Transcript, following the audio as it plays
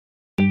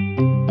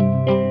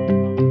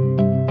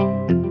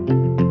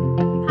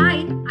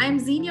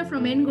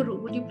Enguru.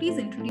 Would you please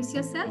introduce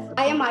yourself?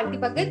 I am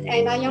Aarti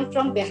and I am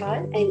from Bihar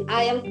and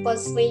I am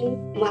pursuing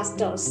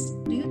masters.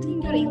 Do you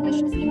think your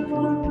English is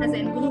improved? Has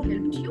Enguru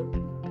helped you?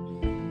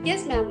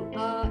 Yes, ma'am.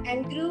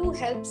 Enguru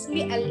helps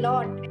me a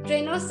lot.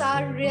 Trainers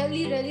are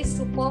really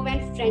superb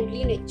and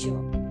friendly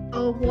nature.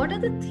 What are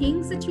the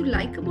things that you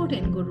like about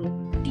Enguru?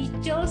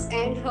 Teachers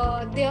and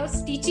their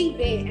teaching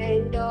way,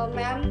 and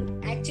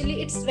ma'am,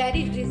 actually it's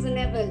very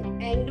reasonable.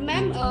 And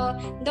ma'am,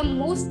 the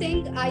most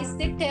thing I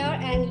sit here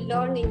and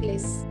learn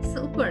English.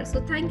 Super.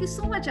 So thank you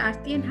so much,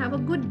 Aarti, and have a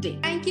good day.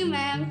 Thank you,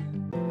 ma'am.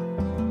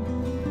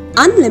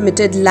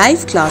 Unlimited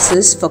live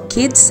classes for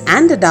kids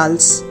and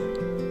adults.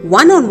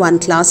 One-on-one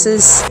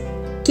classes.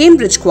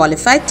 Cambridge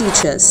qualified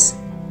teachers.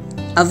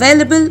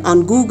 Available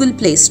on Google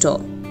Play Store.